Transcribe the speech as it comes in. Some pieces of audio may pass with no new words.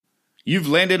You've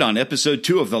landed on episode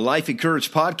 2 of the Life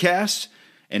Encouraged podcast,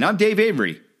 and I'm Dave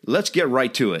Avery. Let's get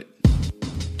right to it.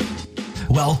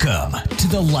 Welcome to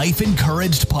the Life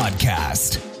Encouraged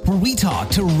podcast, where we talk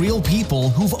to real people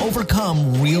who've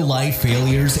overcome real-life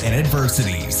failures and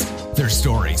adversities. Their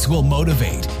stories will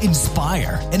motivate,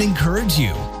 inspire, and encourage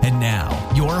you. And now,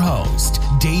 your host,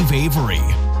 Dave Avery.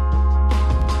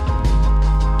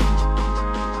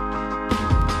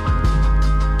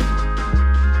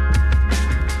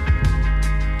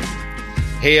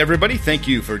 Hey, everybody. Thank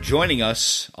you for joining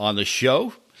us on the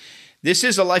show. This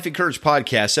is a Life Encouraged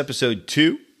podcast, episode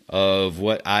 2 of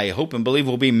what I hope and believe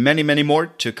will be many, many more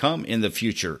to come in the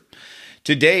future.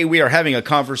 Today, we are having a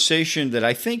conversation that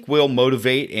I think will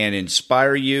motivate and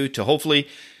inspire you to hopefully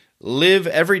live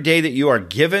every day that you are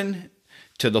given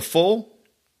to the full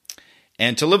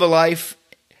and to live a life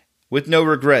with no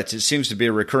regrets. It seems to be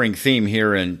a recurring theme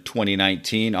here in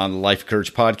 2019 on the Life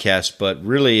Encouraged podcast, but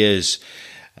really is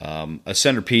a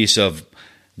centerpiece of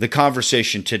the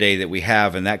conversation today that we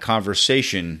have, and that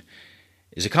conversation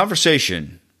is a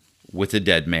conversation with a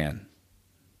dead man.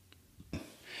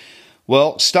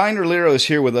 Well, Steiner Lero is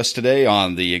here with us today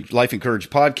on the Life Encouraged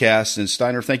podcast, and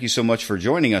Steiner, thank you so much for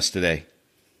joining us today.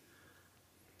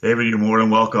 David, you're more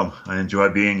than welcome. I enjoy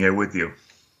being here with you.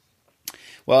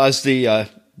 Well, as the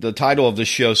title of the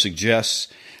show suggests,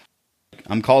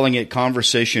 I'm calling it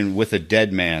Conversation with a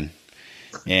Dead Man,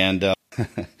 and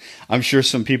I'm sure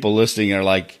some people listening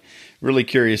are really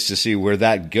curious to see where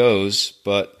that goes,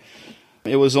 but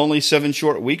it was only 7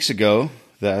 short weeks ago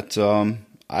that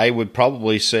I would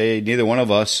probably say neither one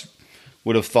of us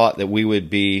would have thought that we would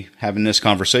be having this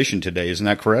conversation today. Isn't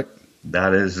that correct?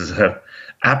 That is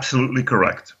absolutely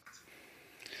correct.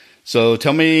 So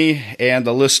tell me and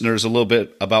the listeners a little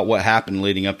bit about what happened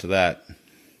leading up to that.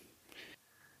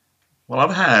 Well,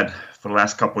 I've had for the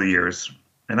last couple of years,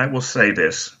 and I will say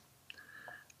this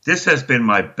has been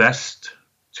my best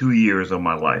 2 years of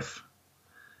my life.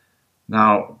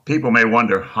 Now, people may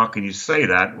wonder, how can you say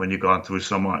that when you've gone through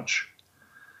so much?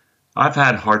 I've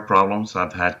had heart problems.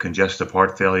 I've had congestive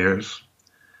heart failures.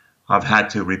 I've had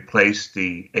to replace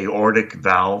the aortic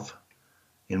valve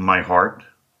in my heart.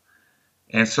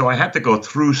 And so I had to go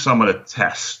through some of the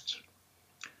tests,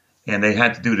 and they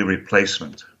had to do the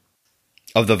replacement.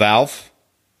 Of the valve?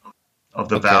 Of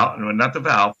the valve, not the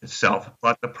valve itself,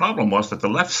 but the problem was that the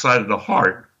left side of the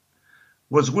heart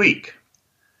was weak,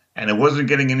 and it wasn't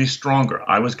getting any stronger.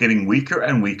 I was getting weaker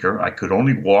and weaker. I could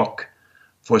only walk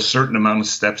for a certain amount of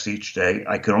steps each day.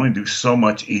 I could only do so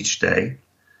much each day,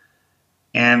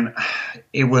 and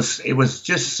it was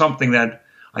just something that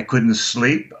I couldn't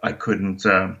sleep. I couldn't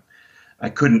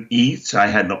eat. I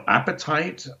had no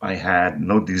appetite. I had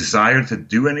no desire to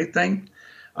do anything.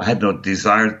 I had no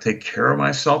desire to take care of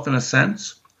myself in a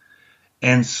sense.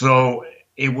 And so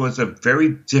it was a very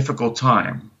difficult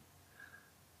time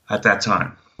at that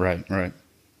time. Right.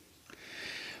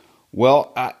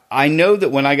 Well, I know that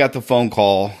when I got the phone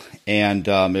call and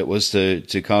it was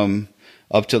to come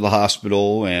up to the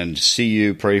hospital and see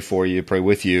you, pray for you, pray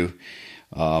with you,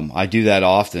 I do that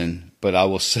often. But I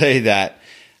will say that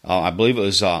I believe it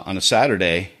was on a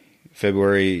Saturday,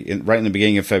 right in the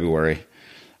beginning of February,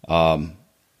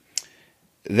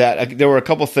 that there were a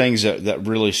couple things that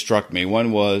really struck me.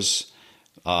 One was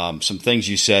some things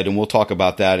you said, and we'll talk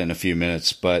about that in a few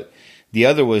minutes. But the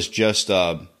other was just,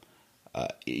 when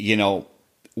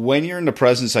you're in the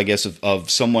presence, I guess, of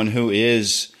someone who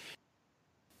is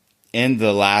in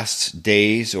the last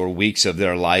days or weeks of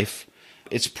their life,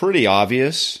 it's pretty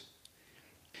obvious.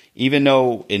 Even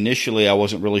though initially I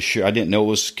wasn't really sure, I didn't know it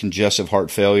was congestive heart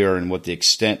failure and what the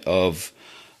extent of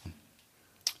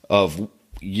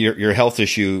your health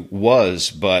issue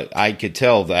was, but I could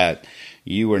tell that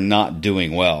you were not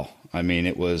doing well. I mean,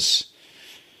 it was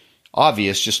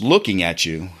obvious just looking at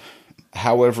you.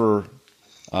 However,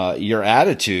 your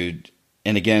attitude,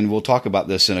 and again, we'll talk about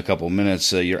this in a couple of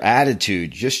minutes, your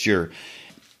attitude, just your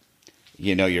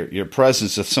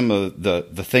presence of some of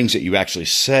the things that you actually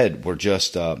said were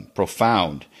just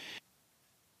profound.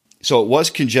 So it was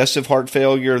congestive heart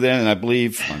failure then, and I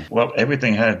believe... Well,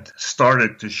 everything had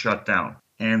started to shut down.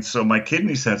 And so my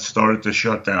kidneys had started to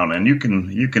shut down, and you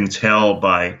can tell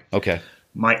by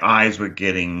my eyes were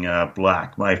getting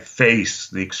black. My face,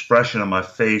 the expression on my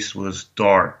face was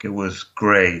dark. It was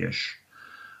grayish.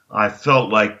 I felt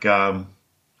like I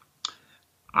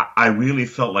really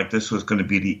felt like this was going to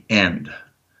be the end.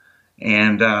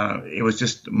 And it was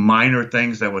just minor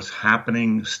things that was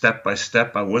happening step by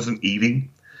step. I wasn't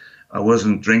eating. I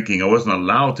wasn't drinking. I wasn't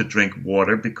allowed to drink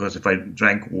water because if I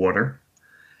drank water,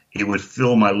 it would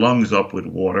fill my lungs up with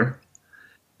water.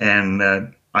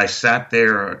 And I sat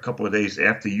there a couple of days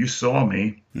after you saw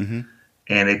me, Mm-hmm.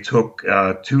 and it took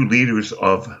 2 liters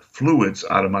of fluids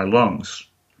out of my lungs.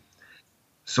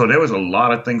 So there was a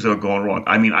lot of things that were going wrong.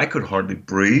 I mean, I could hardly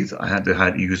breathe. I had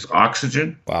to use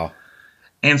oxygen. Wow.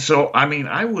 And so, I mean,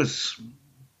 it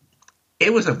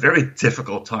was a very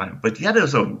difficult time, but yet it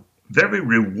was a very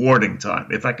rewarding time,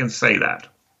 if I can say that.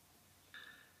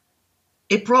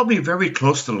 It brought me very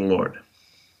close to the Lord.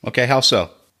 Okay, how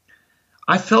so?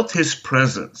 I felt his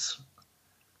presence.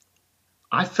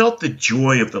 I felt the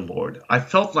joy of the Lord. I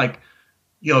felt like,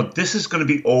 this is going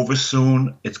to be over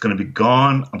soon. It's going to be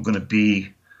gone. I'm going to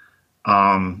be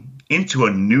into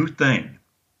a new thing.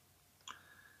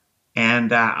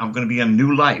 And I'm going to be a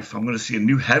new life. I'm going to see a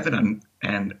new heaven,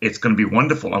 and it's going to be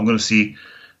wonderful. I'm going to see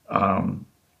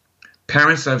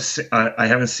parents I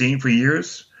haven't seen for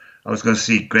years. I was going to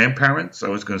see grandparents. I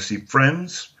was going to see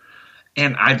friends.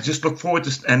 And I just look forward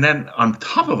to, and then on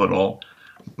top of it all,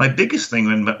 my biggest thing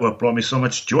and what brought me so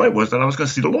much joy was that I was going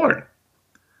to see the Lord.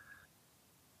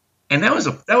 And that was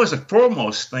a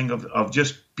foremost thing of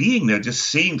just being there, just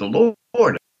seeing the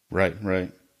Lord. Right.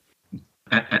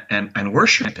 And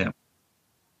worship him.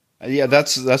 Yeah,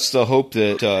 that's the hope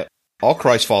that all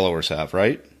Christ followers have,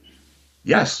 right?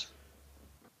 Yes.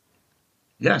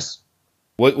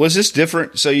 What was this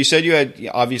different? So you said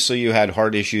you had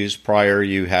heart issues prior.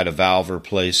 You had a valve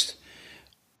replaced.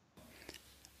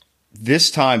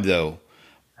 This time, though,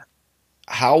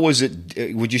 how was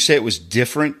it? Would you say it was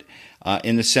different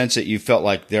in the sense that you felt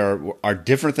like there are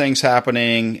different things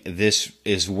happening? This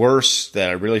is worse. That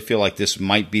I really feel like this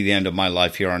might be the end of my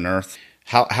life here on earth.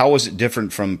 How was it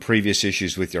different from previous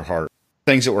issues with your heart?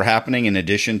 Things that were happening in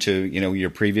addition to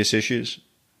your previous issues.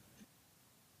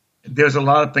 There's a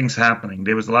lot of things happening.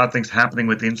 There was a lot of things happening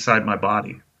with inside my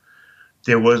body.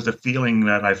 There was the feeling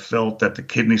that I felt that the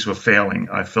kidneys were failing.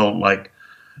 I felt like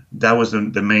that was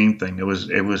the main thing. It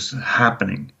was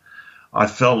happening. I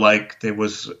felt like there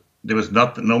was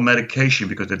no medication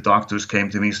because the doctors came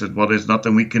to me and said, well, there's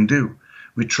nothing we can do.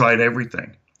 We tried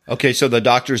everything. Okay, so the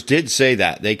doctors did say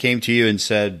that. They came to you and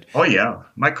said... Oh, yeah.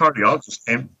 My cardiologist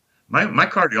came. My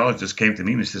cardiologist came to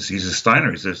me and he says, he's a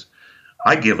Steiner. He says,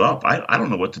 I give up. I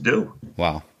don't know what to do.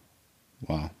 Wow.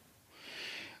 I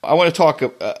want to talk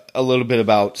a little bit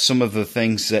about some of the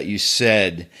things that you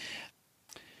said.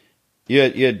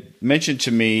 You had mentioned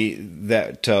to me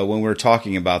that when we were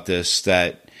talking about this,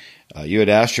 that you had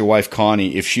asked your wife,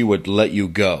 Connie, if she would let you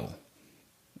go.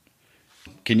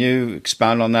 Can you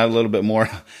expound on that a little bit more?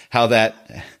 How that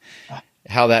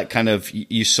kind of,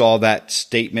 you saw that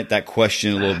statement, that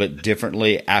question a little bit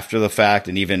differently after the fact,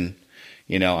 and even,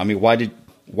 why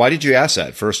did you ask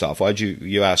that? First off, why did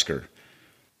you ask her?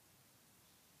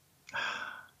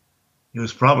 It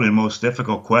was probably the most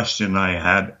difficult question I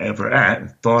had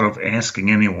ever thought of asking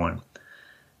anyone.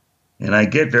 And I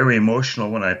get very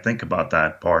emotional when I think about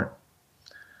that part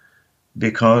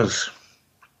because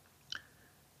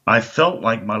I felt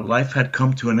like my life had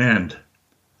come to an end.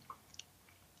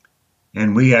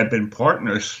 And we had been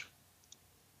partners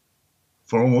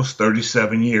for almost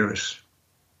 37 years.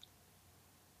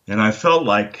 And I felt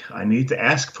like I need to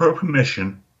ask for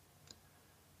permission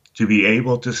to be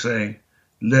able to say,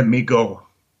 let me go.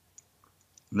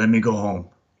 Let me go home.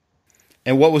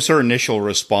 And what was her initial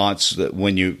response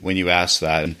when you asked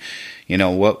that? And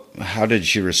how did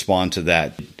she respond to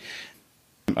that?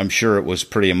 I'm sure it was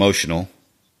pretty emotional.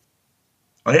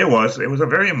 It was a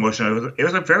very emotional. It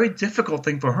was a very difficult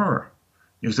thing for her.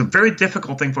 It was a very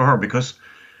difficult thing for her because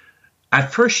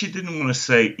at first she didn't want to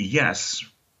say yes,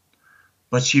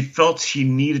 but she felt she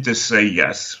needed to say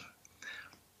yes.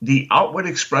 The outward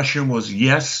expression was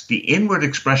yes. The inward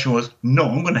expression was, no,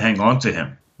 I'm going to hang on to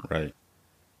him. Right.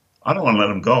 I don't want to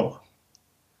let him go.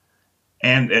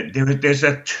 And there's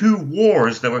that 2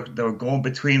 wars that were going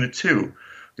between the two.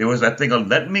 There was that thing of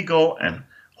letting me go and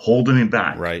holding me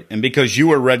back. Right. And because you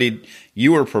were ready,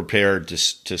 you were prepared to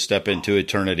step into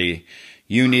eternity,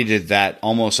 you needed that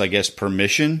almost, I guess,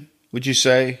 permission, would you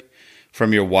say,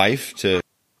 from your wife to...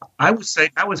 I would say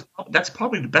that's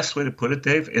probably the best way to put it,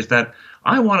 Dave, is that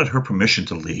I wanted her permission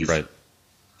to leave. Right.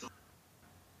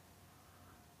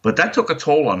 But that took a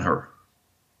toll on her.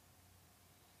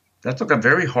 That took a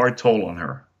very hard toll on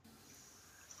her.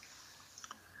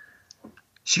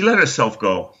 She let herself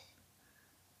go.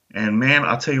 And man,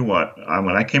 I'll tell you what,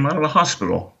 when I came out of the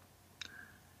hospital,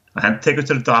 I had to take her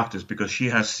to the doctors because she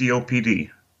has COPD.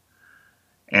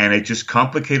 And it just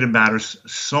complicated matters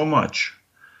so much.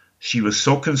 She was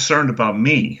so concerned about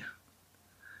me.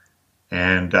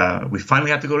 And we finally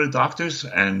had to go to the doctors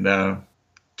and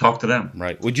talk to them.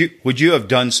 Right. Would you have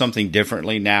done something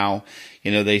differently now?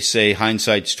 They say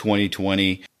hindsight's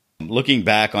 20/20. looking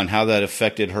back on how that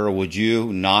affected her, would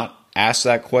you not ask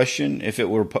that question if it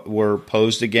were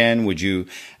posed again? Would you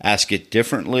ask it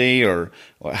differently, or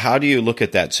how do you look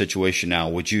at that situation now?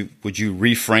 Would you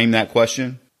reframe that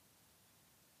question?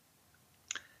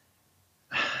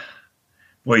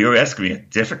 Well, you're asking me a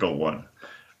difficult one.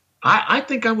 I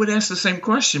think I would ask the same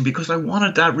question because I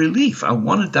wanted that relief. I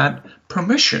wanted that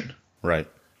permission, right,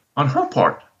 on her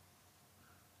part,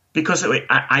 because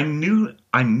I knew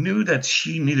that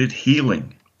she needed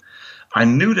healing. I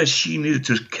knew that she needed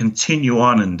to continue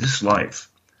on in this life,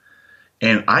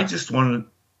 and I just wanted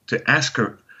to ask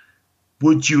her,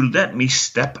 would you let me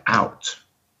step out?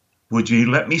 Would you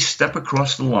let me step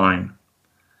across the line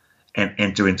and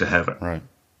enter into heaven? Right.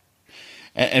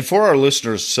 And for our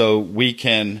listeners, so we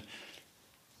can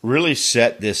really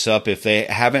set this up, if they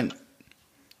haven't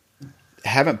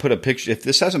put a picture, if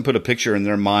this hasn't put a picture in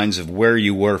their minds of where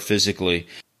you were physically,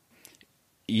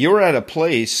 you're at a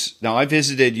place. Now, I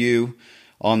visited you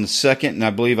on the 2nd, and I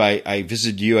believe I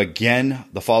visited you again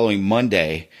the following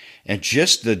Monday, and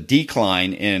just the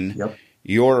decline in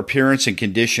your appearance and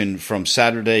condition from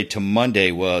Saturday to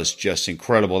Monday was just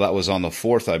incredible. That was on the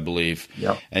 4th, I believe.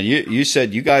 Yep. And you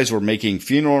said you guys were making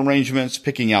funeral arrangements,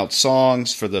 picking out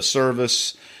songs for the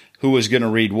service, who was going to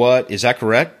read what. Is that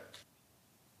correct?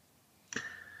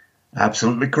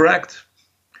 Absolutely correct.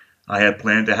 I had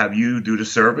planned to have you do the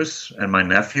service and my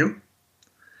nephew,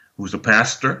 who's a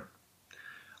pastor.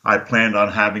 I planned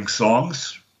on having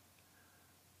songs.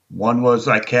 One was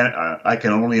I Can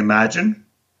Only Imagine.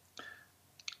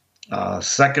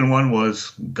 Second one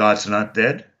was God's Not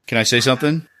Dead. Can I say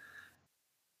something?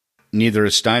 Neither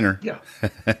is Steiner. Yeah.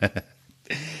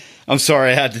 I'm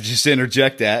sorry I had to just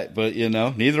interject that, but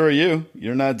neither are you.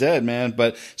 You're not dead, man.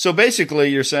 But so basically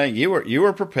you're saying you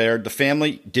were prepared. The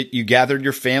family, you gathered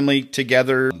your family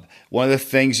together. One of the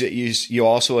things that you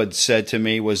also had said to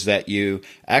me was that you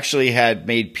actually had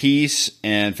made peace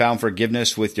and found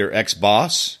forgiveness with your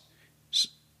ex-boss.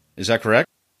 Is that correct?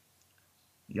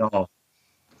 Y'all.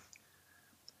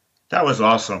 That was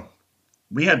awesome.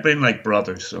 We had been like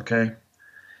brothers, okay?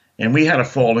 And we had a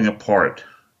falling apart.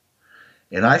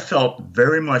 And I felt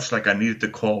very much like I needed to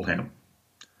call him.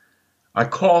 I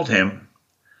called him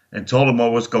and told him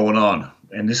what was going on.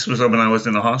 And this was when I was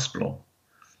in the hospital.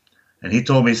 And he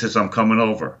told me, he says, I'm coming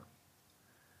over.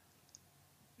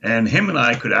 And him and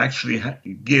I could actually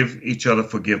give each other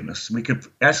forgiveness. We could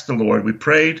ask the Lord. We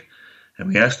prayed and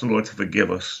we asked the Lord to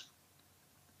forgive us.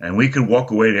 And we could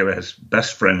walk away there as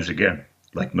best friends again,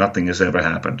 like nothing has ever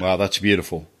happened. Wow, that's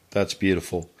beautiful. That's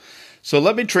beautiful. So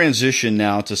let me transition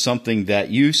now to something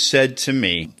that you said to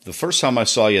me the first time I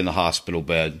saw you in the hospital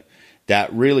bed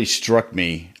that really struck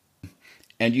me.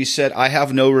 And you said, I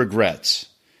have no regrets.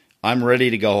 I'm ready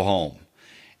to go home.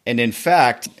 And in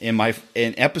fact, in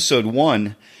episode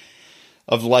 1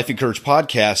 of the Life Encouraged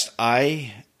podcast,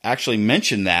 I actually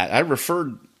mentioned that. I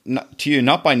referred to you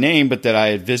not by name, but that I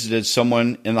had visited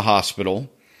someone in the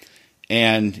hospital.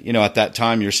 And, at that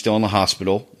time, you're still in the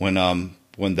hospital when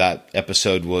that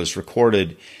episode was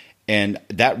recorded. And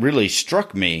that really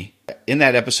struck me. In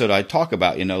that episode, I talk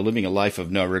about, living a life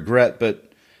of no regret.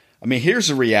 But, here's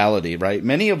the reality, right?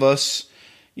 Many of us,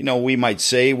 we might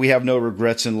say we have no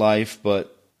regrets in life,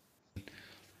 but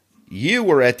you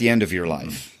were at the end of your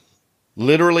life,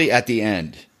 literally at the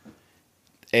end.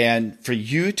 And for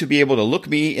you to be able to look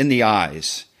me in the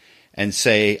eyes and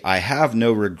say, I have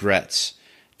no regrets,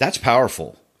 that's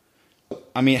powerful.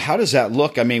 How does that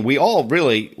look? We all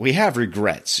we have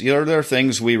regrets. There are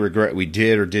things we regret we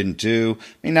did or didn't do.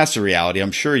 That's the reality.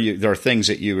 I'm sure there are things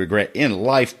that you regret in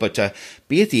life, but to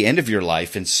be at the end of your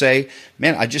life and say,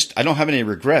 man, I don't have any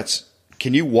regrets.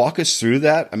 Can you walk us through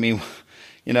that?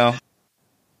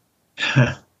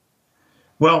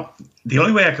 Well, the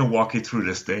only way I can walk you through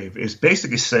this, Dave, is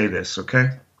basically say this, okay?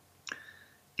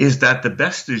 Is that the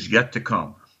best is yet to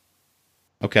come.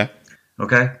 Okay.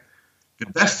 Okay? The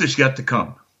best is yet to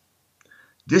come.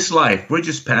 This life, we're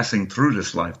just passing through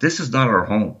this life. This is not our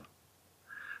home.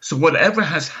 So whatever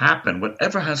has happened,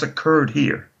 whatever has occurred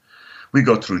here, we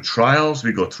go through trials,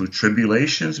 we go through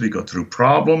tribulations, we go through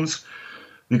problems,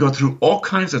 we go through all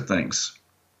kinds of things.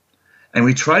 And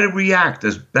we try to react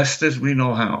as best as we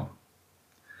know how.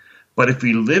 But if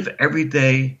we live every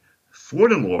day for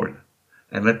the Lord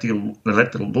and let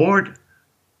the Lord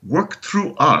work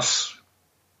through us,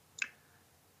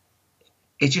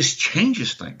 it just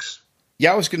changes things.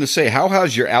 Yeah, I was going to say, how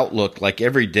has your outlook, like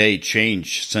every day,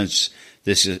 changed since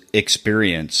this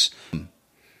experience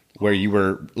where you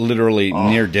were literally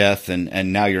near death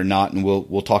and now you're not? And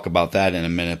we'll talk about that in a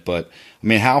minute. But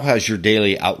how has your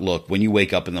daily outlook when you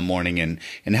wake up in the morning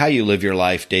and how you live your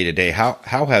life day to day?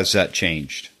 How has that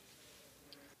changed?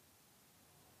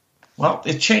 Well,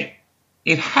 it changed.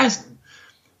 It has.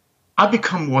 I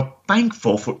become more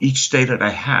thankful for each day that I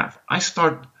have. I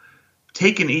start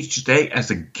taking each day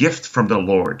as a gift from the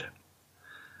Lord.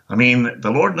 I mean, the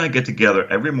Lord and I get together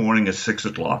every morning at 6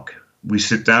 o'clock. We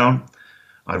sit down.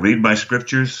 I read my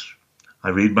scriptures. I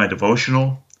read my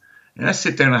devotional. And I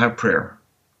sit there and I have prayer.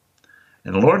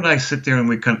 And the Lord and I sit there and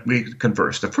we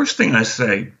converse. The first thing I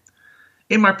say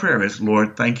in my prayer is,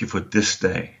 Lord, thank you for this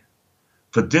day,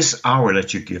 for this hour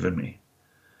that you've given me.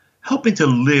 Help me to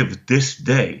live this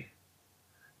day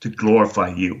to glorify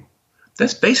you.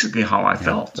 That's basically how I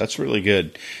felt. That's really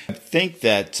good. I think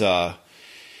that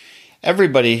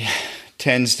everybody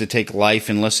tends to take life,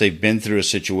 unless they've been through a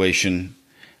situation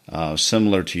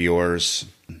similar to yours,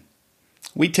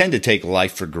 we tend to take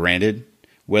life for granted.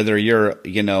 Whether you're,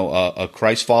 a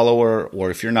Christ follower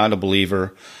or if you're not a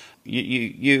believer,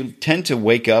 you tend to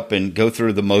wake up and go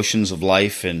through the motions of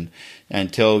life, and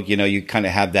until you kind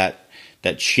of have that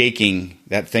shaking,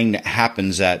 that thing that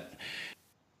happens, that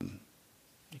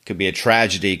it could be a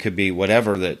tragedy, it could be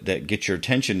whatever that gets your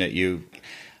attention. That you,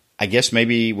 I guess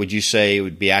maybe would you say it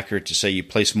would be accurate to say you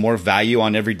place more value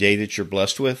on every day that you're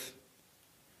blessed with?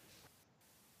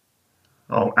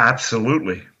 Oh,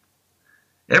 absolutely.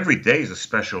 Every day is a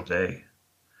special day.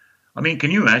 I mean,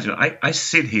 can you imagine? I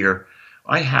sit here,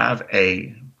 I have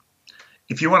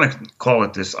if you want to call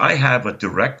it this, I have a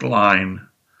direct line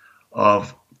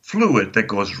of fluid that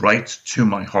goes right to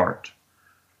my heart.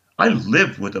 I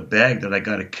live with a bag that I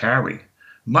got to carry.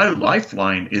 My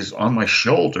lifeline is on my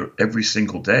shoulder every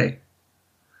single day.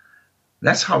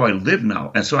 That's how I live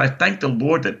now. And so I thank the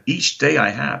Lord that each day I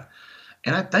have.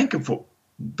 And I thank him for,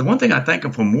 the one thing I thank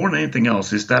him for more than anything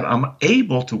else is that I'm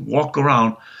able to walk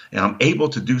around and I'm able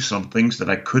to do some things that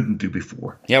I couldn't do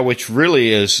before. Yeah, which really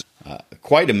is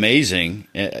quite amazing,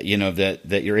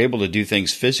 that you're able to do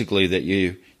things physically that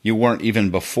you weren't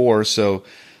even before. So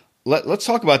let's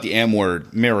talk about the M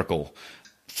word, miracle.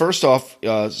 First off,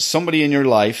 somebody in your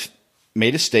life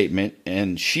made a statement,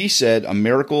 and she said a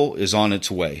miracle is on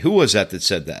its way. Who was that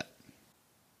said that?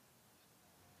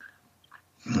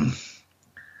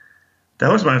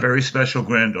 That was my very special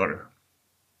granddaughter.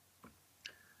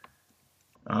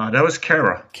 That was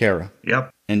Kara. Kara.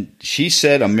 Yep. And she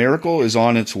said a miracle is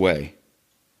on its way.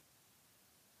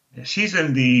 She's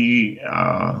in the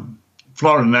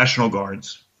Florida National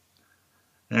Guards.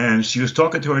 And she was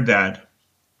talking to her dad.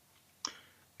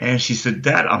 And she said,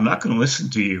 Dad, I'm not going to listen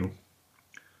to you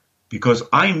because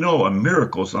I know a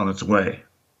miracle's on its way.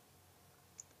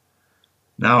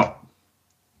 Now,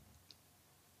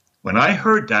 when I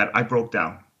heard that, I broke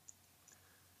down.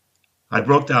 I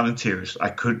broke down in tears. I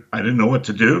didn't know what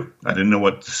to do. I didn't know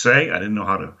what to say. I didn't know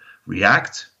how to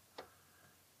react.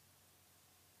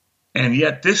 And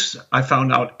yet this I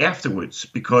found out afterwards,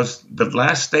 because the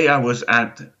last day I was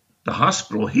at the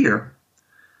hospital here,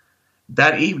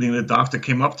 that evening the doctor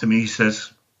came up to me, he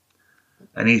says,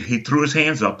 and he threw his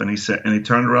hands up and he said, and he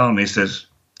turned around and he says,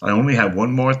 I only have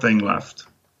one more thing left,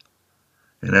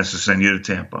 and that's to send you to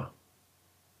Tampa.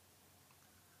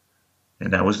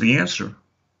 And that was the answer.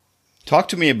 Talk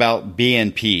to me about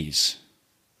BNPs.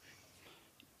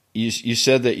 You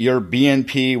said that your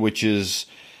BNP, which is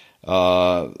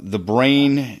the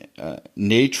brain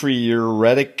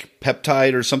natriuretic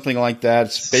peptide or something like that.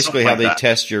 It's basically how they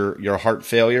test your heart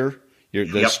failure,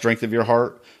 the strength of your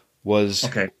heart, was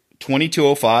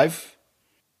 2205.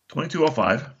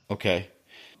 2205. Okay.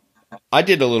 I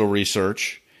did a little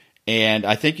research, and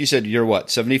I think you said you're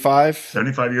what, 75?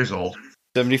 75 years old.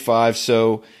 75.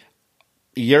 So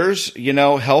yours,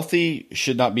 healthy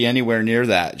should not be anywhere near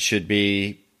that. It should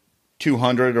be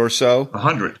 200 or so.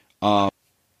 100.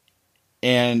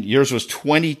 And yours was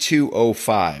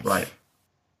 2205. Right.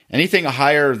 Anything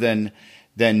higher than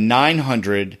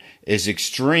 900 is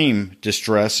extreme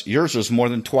distress. Yours was more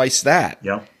than twice that.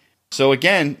 Yeah. So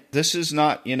again, this is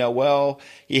not,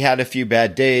 he had a few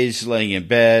bad days laying in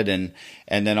bed and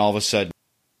then all of a sudden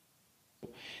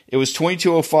it was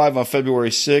 2205 on February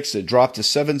 6th. It dropped to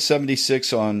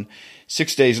 776 on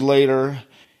 6 days later.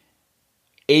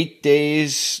 8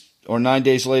 days or 9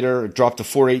 days later, it dropped to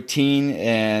 418.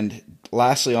 And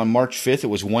lastly, on March 5th, it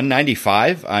was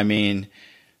 195. I mean,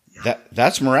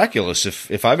 that's miraculous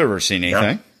if I've ever seen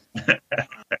anything.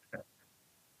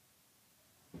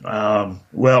 Yeah.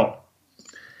 Well,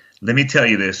 let me tell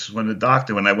you this. When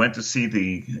I went to see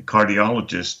the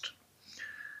cardiologist,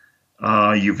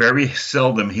 you very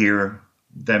seldom hear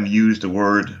them use the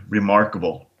word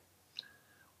remarkable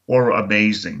or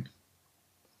amazing.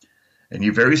 And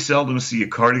you very seldom see a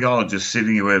cardiologist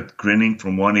sitting here grinning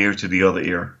from one ear to the other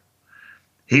ear.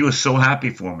 He was so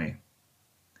happy for me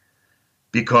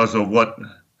because of what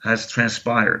has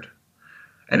transpired.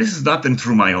 And this is nothing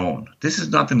through my own. This is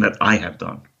nothing that I have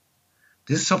done.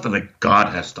 This is something that God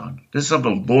has done. This is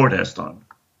something the Lord has done.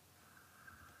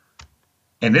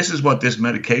 And this is what this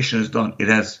medication has done. It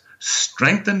has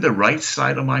strengthened the right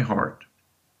side of my heart.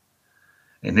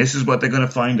 And this is what they're going to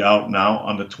find out now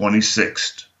on the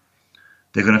 26th.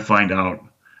 They're going to find out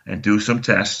and do some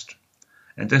tests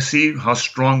and to see how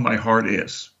strong my heart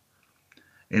is.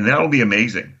 And that'll be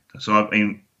amazing. So, I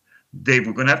mean, Dave,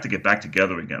 we're going to have to get back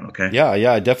together again, okay? Yeah,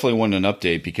 I definitely want an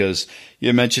update because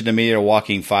you mentioned to me you're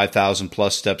walking 5,000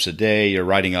 plus steps a day, you're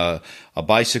riding a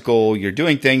bicycle, you're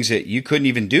doing things that you couldn't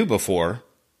even do before,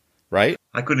 right?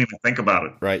 I couldn't even think about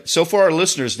it. Right. So for our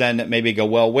listeners then that maybe go,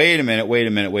 well, wait a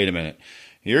minute.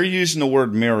 You're using the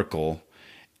word miracle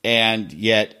and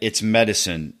yet it's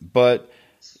medicine. But,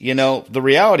 you know, the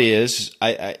reality is,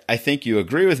 I think you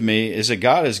agree with me, is that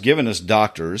God has given us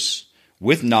doctors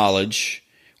with knowledge,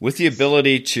 with the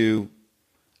ability to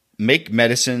make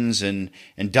medicines and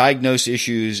diagnose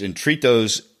issues and treat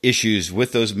those issues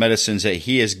with those medicines that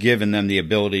he has given them the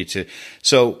ability to.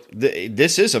 So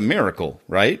this is a miracle,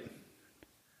 right?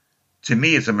 To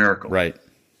me, it's a miracle. Right.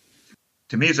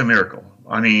 To me, it's a miracle.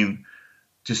 I mean,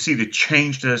 to see the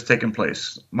change that has taken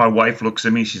place. My wife looks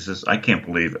at me, she says, I can't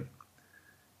believe it.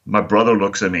 My brother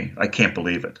looks at me, I can't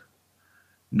believe it.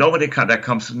 Nobody that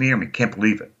comes near me can't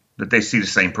believe it, that they see the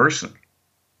same person.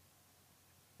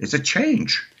 It's a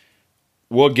change.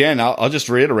 Well, again, I'll just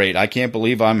reiterate, I can't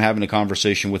believe I'm having a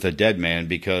conversation with a dead man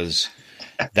because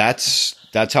that's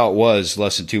how it was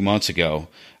less than 2 months ago.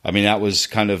 I mean, that was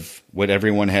kind of what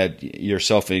everyone had,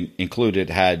 yourself included,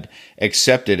 had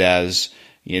accepted as,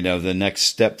 you know, the next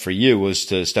step for you was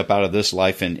to step out of this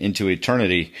life and into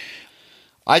eternity.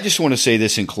 I just want to say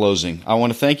this in closing. I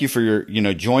want to thank you for your,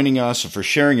 joining us and for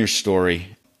sharing your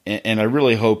story. And I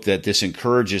really hope that this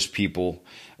encourages people.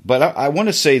 But I want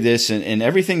to say this, and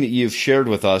everything that you've shared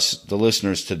with us, the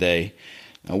listeners today,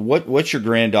 what your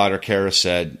granddaughter Kara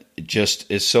said just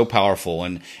is so powerful.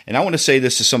 And I want to say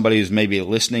this to somebody who's maybe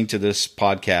listening to this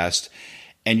podcast,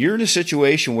 and you're in a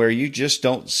situation where you just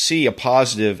don't see a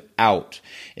positive out.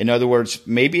 In other words,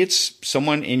 maybe it's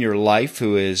someone in your life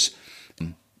who is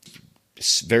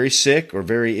very sick or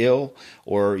very ill,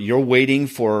 or you're waiting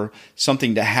for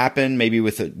something to happen, maybe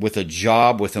with a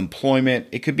job, with employment.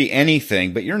 It could be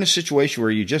anything, but you're in a situation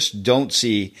where you just don't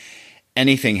see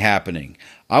anything happening.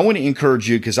 I want to encourage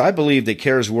you because I believe that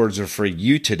Kara's words are for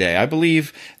you today. I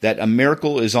believe that a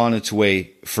miracle is on its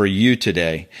way for you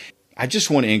today. I just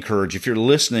want to encourage, if you're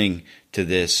listening to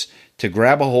this, to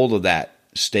grab a hold of that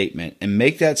statement and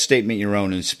make that statement your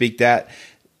own and speak that.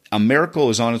 A miracle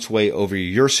is on its way over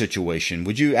your situation.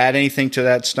 Would you add anything to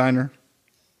that, Steiner?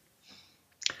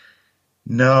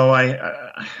 No,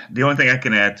 the only thing I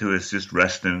can add to it is just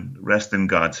rest in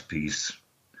God's peace.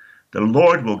 The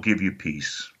Lord will give you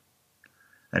peace.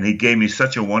 And he gave me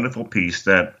such a wonderful peace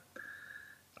that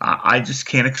I just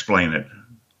can't explain it.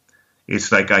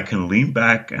 It's like I can lean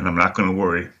back and I'm not going to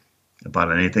worry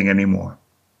about anything anymore.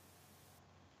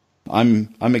 I'm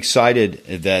excited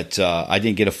that I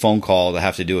didn't get a phone call to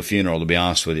have to do a funeral, to be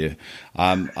honest with you.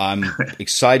 I'm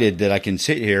excited that I can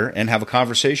sit here and have a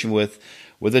conversation with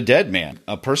a dead man,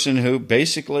 a person who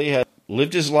basically had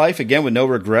lived his life, again, with no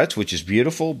regrets, which is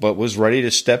beautiful, but was ready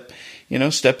to step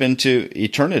into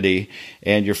eternity,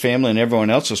 and your family and everyone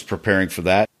else was preparing for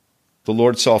that. The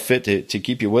Lord saw fit to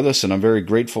keep you with us, and I'm very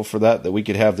grateful for that we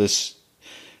could have this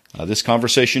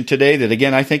conversation today that,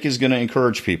 again, I think is going to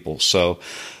encourage people. So,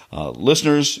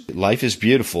 listeners, life is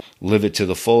beautiful. Live it to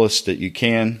the fullest that you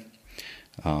can.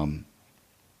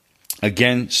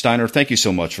 Again, Steiner, thank you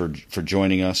so much for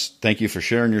joining us. Thank you for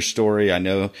sharing your story. I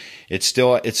know it's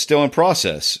still in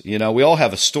process. We all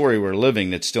have a story we're living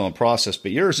that's still in process,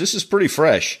 but yours, this is pretty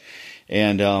fresh.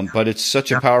 And but it's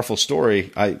such a powerful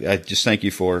story. I just thank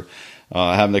you for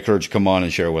having the courage to come on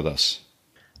and share with us.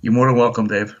 You're more than welcome,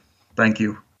 Dave. Thank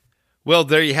you. Well,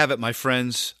 there you have it, my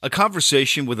friends. A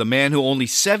conversation with a man who only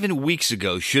 7 weeks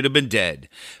ago should have been dead,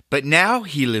 but now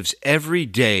he lives every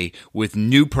day with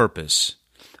new purpose.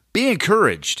 Be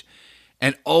encouraged,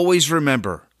 and always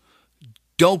remember,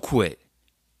 don't quit,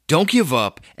 don't give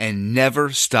up, and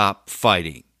never stop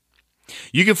fighting.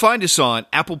 You can find us on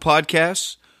Apple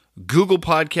Podcasts, Google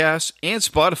Podcasts, and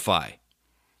Spotify.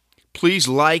 Please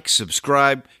like,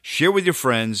 subscribe, share with your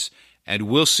friends, and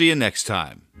we'll see you next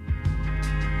time.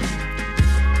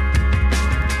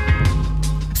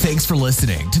 Thanks for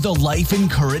listening to the Life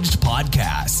Encouraged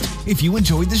podcast. If you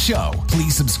enjoyed the show,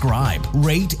 please subscribe,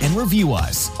 rate, and review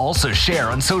us. Also share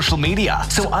on social media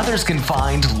so others can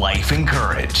find Life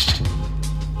Encouraged.